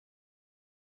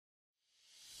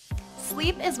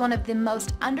Sleep is one of the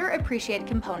most underappreciated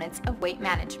components of weight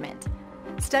management.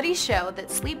 Studies show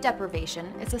that sleep deprivation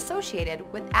is associated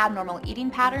with abnormal eating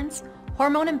patterns,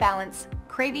 hormone imbalance,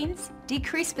 cravings,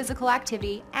 decreased physical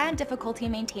activity, and difficulty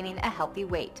maintaining a healthy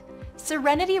weight.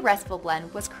 Serenity Restful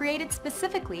Blend was created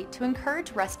specifically to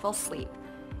encourage restful sleep.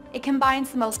 It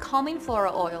combines the most calming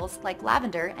floral oils like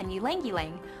lavender and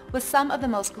ylang-ylang with some of the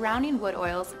most grounding wood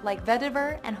oils like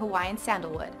vetiver and Hawaiian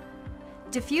sandalwood.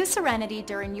 Diffuse Serenity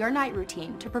during your night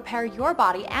routine to prepare your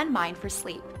body and mind for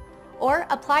sleep, or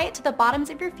apply it to the bottoms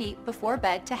of your feet before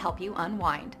bed to help you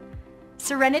unwind.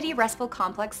 Serenity Restful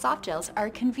Complex Soft Gels are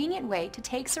a convenient way to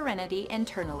take serenity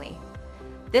internally.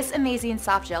 This amazing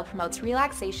soft gel promotes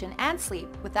relaxation and sleep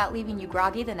without leaving you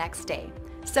groggy the next day,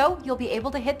 so you'll be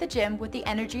able to hit the gym with the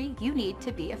energy you need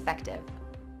to be effective.